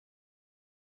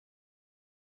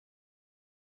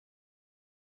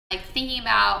like thinking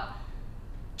about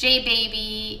J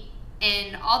Baby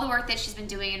and all the work that she's been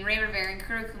doing, and Ray Rivera and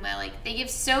Kurokuma. Like, they give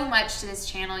so much to this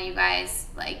channel, you guys.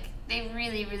 Like, they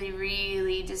really, really,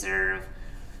 really deserve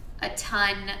a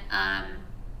ton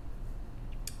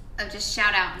of just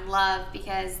shout out and love,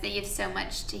 because they give so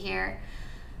much to here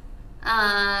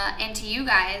and to you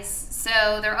guys.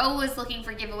 So they're always looking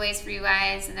for giveaways for you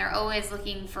guys, and they're always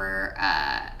looking for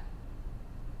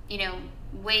you know,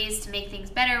 ways to make things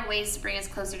better, ways to bring us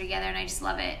closer together, and I just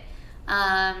love it.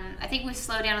 I think we've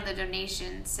slowed down on the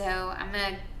donation, so I'm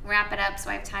gonna wrap it up so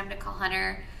I have time to call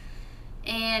Hunter.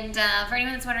 And for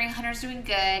anyone that's wondering, Hunter's doing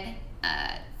good.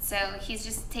 So he's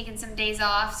just taking some days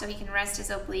off so he can rest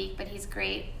his oblique, but he's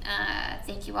great.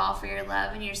 Thank you all for your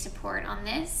love and your support on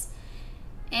this.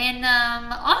 And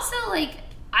also, like,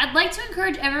 I'd like to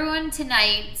encourage everyone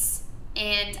tonight,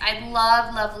 and I'd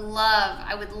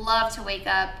I would love to wake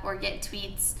up or get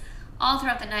tweets all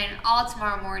throughout the night and all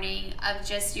tomorrow morning of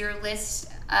just your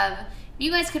list of,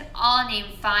 you guys could all name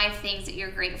 5 things that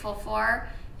you're grateful for,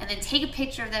 and then take a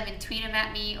picture of them and tweet them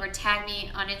at me or tag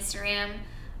me on Instagram.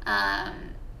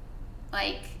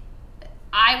 Like,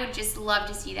 I would just love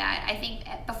to see that. I think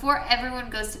before everyone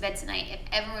goes to bed tonight, if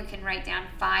everyone can write down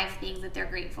 5 things that they're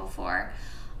grateful for,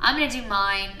 I'm going to do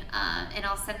mine, and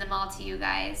I'll send them all to you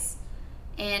guys,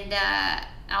 and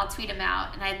I'll tweet them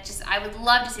out, and I would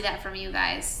love to see that from you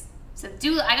guys. So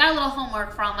I got a little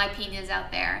homework for all my pinas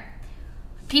out there.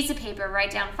 Piece of paper,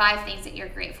 write down 5 things that you're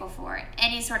grateful for,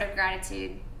 any sort of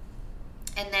gratitude,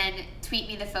 and then tweet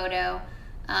me the photo.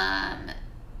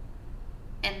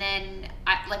 And then,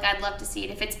 I'd love to see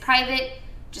it. If it's private,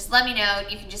 just let me know.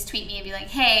 You can just tweet me and be like,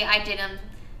 hey, I did them,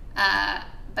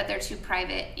 but they're too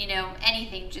private. You know,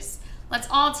 anything. Just let's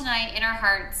all tonight in our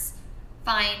hearts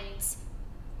find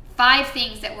 5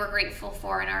 things that we're grateful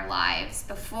for in our lives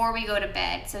before we go to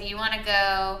bed. So you want to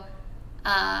go,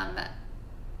 can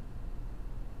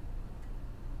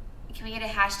we get a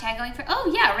hashtag going for,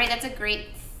 oh yeah, right, that's a great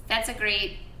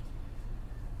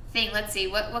thing. Let's see,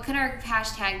 what could our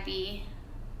hashtag be?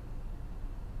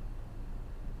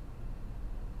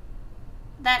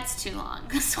 That's too long.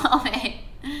 Suave.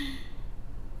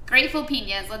 Grateful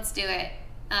pinas, let's do it.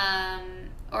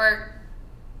 Or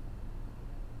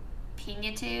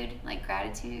pinatude, like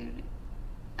gratitude.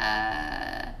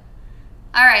 Alright,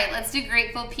 let's do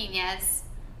grateful pinas.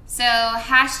 So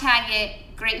hashtag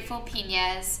it, grateful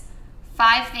pinas.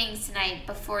 5 things tonight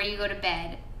before you go to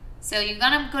bed. So you're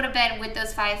gonna go to bed with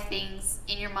those 5 things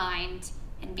in your mind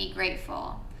and be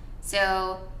grateful.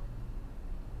 So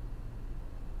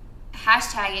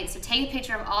hashtag it. So take a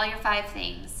picture of all your 5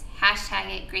 things. Hashtag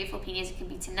it, grateful pinas. It could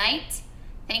be tonight,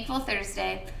 Thankful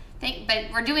Thursday. But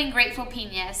we're doing grateful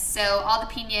pinas. So all the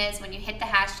pinas, when you hit the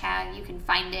hashtag, you can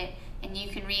find it and you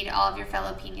can read all of your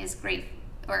fellow pinas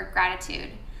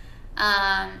gratitude.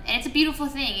 And it's a beautiful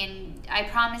thing, and I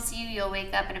promise you'll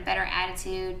wake up in a better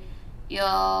attitude.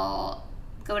 You'll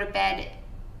go to bed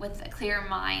with a clear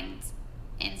mind,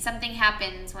 and something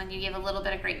happens when you give a little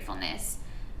bit of gratefulness.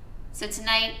 So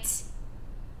tonight,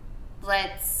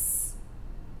 let's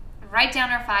write down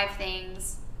our 5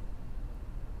 things.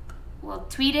 We'll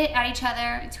tweet it at each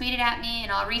other, tweet it at me,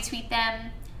 and I'll retweet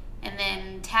them, and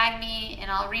then tag me, and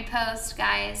I'll repost,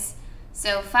 guys.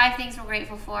 So 5 things we're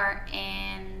grateful for,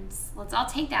 and let's all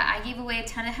take that. I gave away a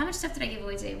ton of, how much stuff did I give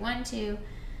away today? 1, 2,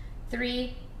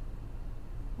 3,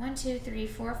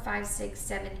 4, 5, 6,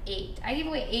 7, 8. I gave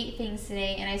away 8 things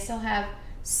today, and I still have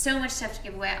so much stuff to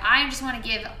give away. I just want to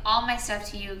give all my stuff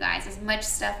to you guys, as much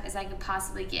stuff as I could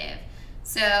possibly give.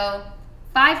 So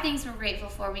 5 things we're grateful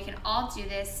for. We can all do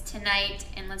this tonight,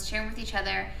 and let's share them with each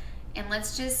other, and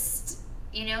let's just,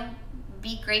 you know,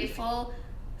 be grateful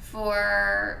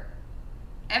for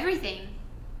everything.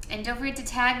 And don't forget to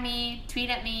tag me, tweet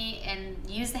at me, and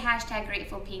use the hashtag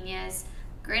gratefulpinas.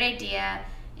 Great idea.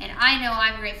 And I know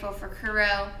I'm grateful for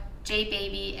Kuro, J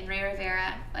Baby, and Ray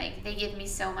Rivera. Like, they give me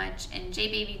so much, and J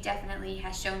Baby definitely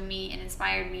has shown me and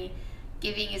inspired me.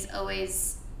 Giving is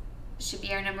always, should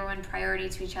be our #1 priority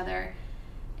to each other.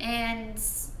 And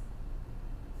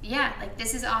yeah, like,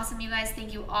 this is awesome, you guys.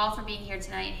 Thank you all for being here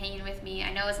tonight, hanging with me.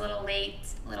 I know it's a little late,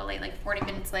 like 40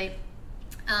 minutes late.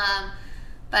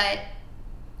 But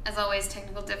as always,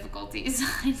 technical difficulties.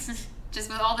 Just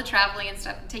with all the traveling and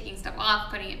stuff, taking stuff off,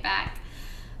 putting it back.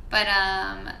 But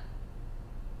and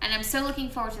I'm so looking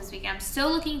forward to this weekend. I'm so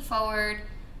looking forward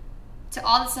to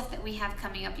all the stuff that we have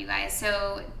coming up, you guys.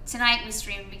 So tonight we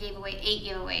streamed, we gave away 8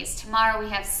 giveaways. Tomorrow we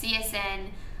have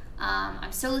CSN.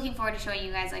 I'm so looking forward to showing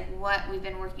you guys, like, what we've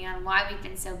been working on, why we've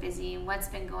been so busy, and what's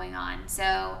been going on.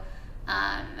 So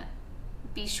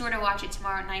be sure to watch it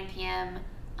tomorrow at 9 p.m.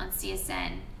 on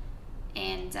CSN.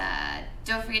 And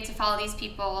don't forget to follow these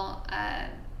people,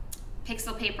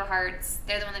 Pixel Paper Hearts.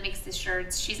 They're the one that makes the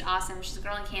shirts. She's awesome. She's a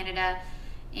girl in Canada,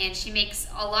 and she makes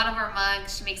a lot of our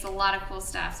mugs. She makes a lot of cool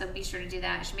stuff, so be sure to do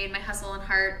that. She made my Hustle and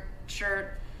Heart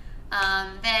shirt.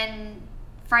 Then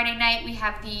Friday night we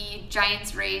have the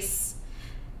Giants race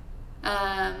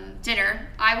dinner.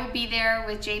 I will be there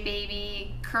with J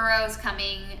Baby. Kuro's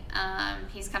coming.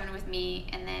 He's coming with me,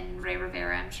 and then Ray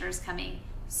Rivera, I'm sure, is coming.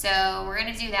 So we're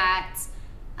gonna do that.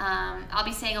 I'll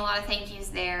be saying a lot of thank yous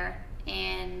there.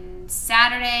 And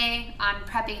Saturday, I'm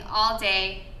prepping all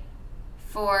day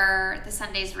for the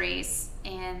Sunday's race,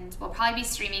 and we'll probably be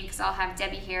streaming because I'll have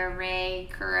Debbie here, Ray,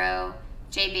 Kuro,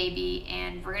 J Baby,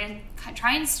 and we're gonna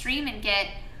try and stream and get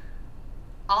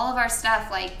all of our stuff,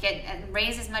 like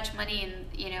raise as much money and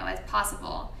as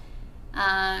possible.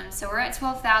 So we're at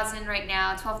 12,000 right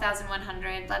now,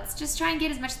 12,100. Let's just try and get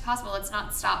as much as possible. Let's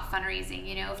not stop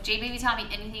fundraising. If J Baby taught me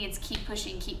anything, it's keep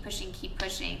pushing, keep pushing, keep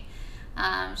pushing.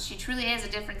 She truly is a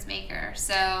difference maker.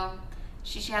 So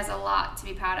she has a lot to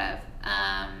be proud of.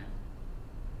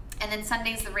 And then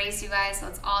Sunday's the race, you guys. So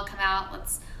let's all come out.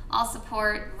 Let's all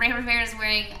support. Ray Rivera's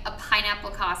wearing a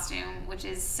pineapple costume, which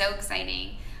is so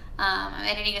exciting. I'm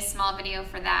editing a small video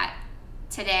for that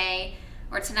today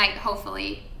or tonight,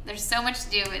 hopefully. There's so much to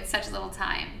do in such a little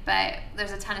time, but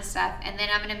there's a ton of stuff. And then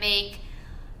I'm going to make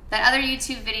that other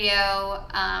YouTube video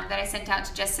that I sent out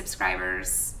to just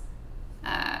subscribers.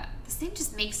 This thing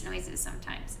just makes noises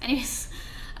sometimes. Anyways,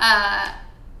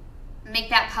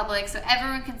 make that public so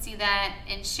everyone can see that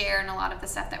and share in a lot of the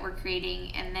stuff that we're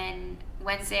creating. And then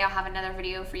Wednesday I'll have another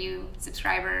video for you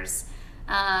subscribers.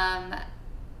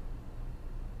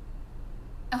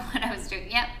 What I was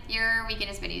doing. Yep, your weekend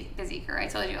is busy, Kurt. I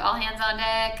told you, all hands on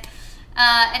deck.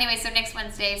 Anyway, so next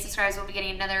Wednesday, subscribers will be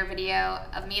getting another video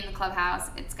of me in the clubhouse.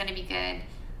 It's going to be good.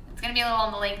 It's going to be a little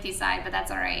on the lengthy side, but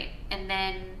that's all right. And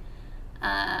then,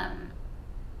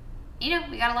 we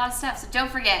got a lot of stuff. So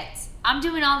don't forget, I'm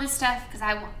doing all this stuff because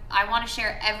I want to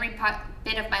share every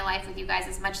bit of my life with you guys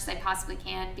as much as I possibly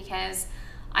can, because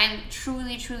I'm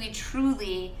truly, truly,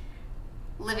 truly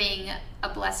living a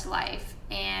blessed life,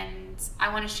 and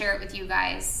I want to share it with you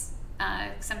guys.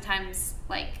 Sometimes,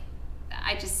 like,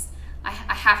 I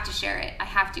have to share it. I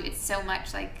have to. It's so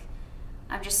much, like,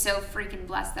 I'm just so freaking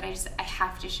blessed that I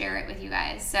have to share it with you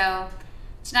guys. So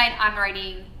tonight I'm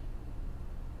writing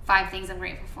 5 things I'm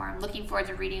grateful for. I'm looking forward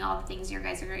to reading all the things you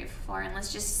guys are grateful for, and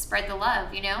let's just spread the love,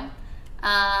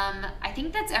 I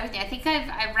think that's everything. I think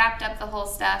I've wrapped up the whole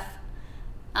stuff,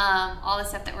 all the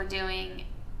stuff that we're doing.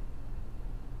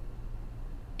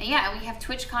 And yeah, we have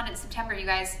TwitchCon in September, you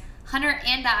guys. Hunter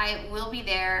and I will be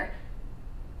there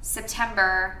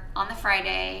September on the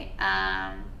Friday.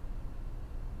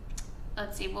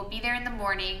 Let's see, we'll be there in the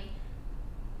morning.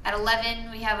 At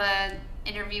 11, we have an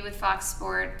interview with Fox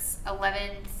Sports.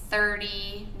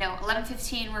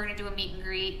 11:15, we're going to do a meet and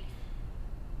greet.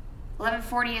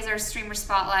 11:40 is our streamer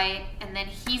spotlight, and then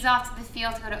he's off to the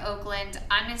field to go to Oakland.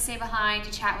 I'm going to stay behind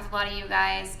to chat with a lot of you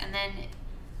guys, and then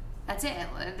that's it.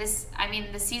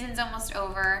 The season's almost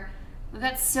over. We've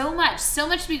got so much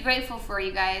to be grateful for,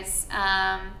 you guys.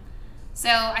 So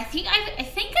I think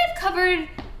I've covered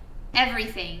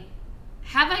everything.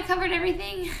 Have I covered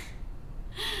everything?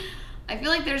 I feel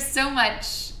like there's so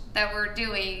much that we're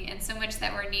doing and so much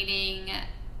that we're needing.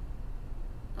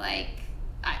 Like,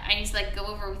 I need to go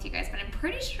over with you guys, but I'm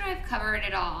pretty sure I've covered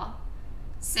it all.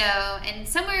 So, and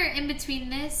somewhere in between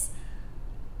this,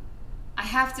 I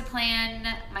have to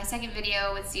plan my second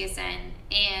video with CSN,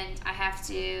 and I have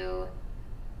to,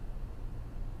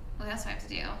 what else do I have to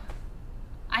do?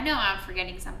 I know I'm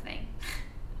forgetting something.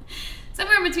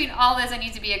 Somewhere in between all this, I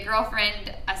need to be a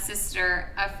girlfriend, a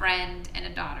sister, a friend, and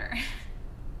a daughter.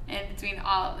 In between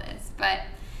all of this. But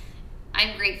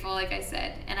I'm grateful, like I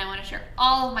said, and I want to share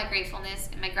all of my gratefulness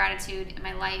and my gratitude and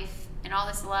my life and all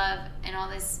this love and all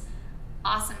this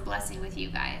awesome blessing with you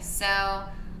guys. So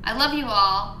I love you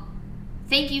all.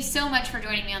 Thank you so much for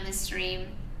joining me on this stream.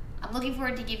 I'm looking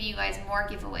forward to giving you guys more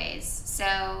giveaways.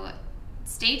 So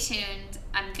stay tuned.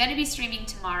 I'm going to be streaming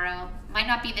tomorrow. Might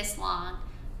not be this long,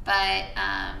 but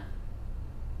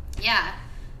yeah.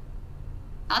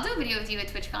 I'll do a video with you at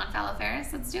TwitchCon, Fallow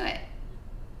Ferris. Let's do it.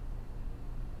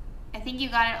 I think you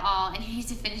got it all, and you need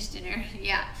to finish dinner.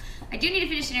 Yeah, I do need to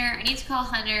finish dinner. I need to call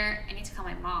Hunter. I need to call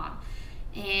my mom.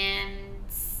 And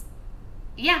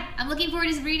yeah, I'm looking forward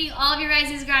to reading all of your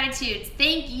guys' gratitudes.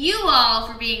 Thank you all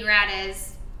for being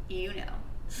radas. You know.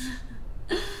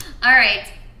 All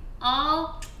right.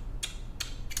 All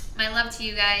my love to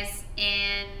you guys,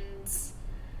 and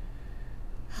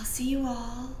I'll see you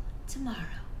all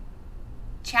tomorrow.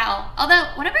 Ciao. Although,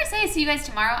 whenever I say I see you guys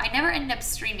tomorrow, I never end up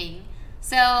streaming.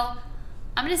 So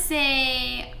I'm going to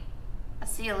say I'll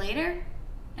see you later,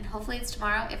 and hopefully it's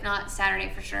tomorrow, if not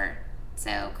Saturday for sure.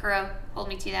 So Kuro, hold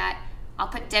me to that. I'll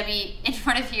put Debbie in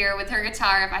front of here with her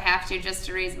guitar if I have to, just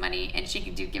to raise money, and she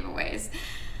can do giveaways.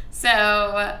 So,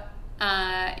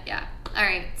 yeah. All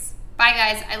right. Bye,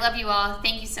 guys. I love you all.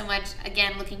 Thank you so much.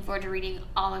 Again, looking forward to reading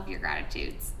all of your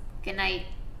gratitudes. Good night.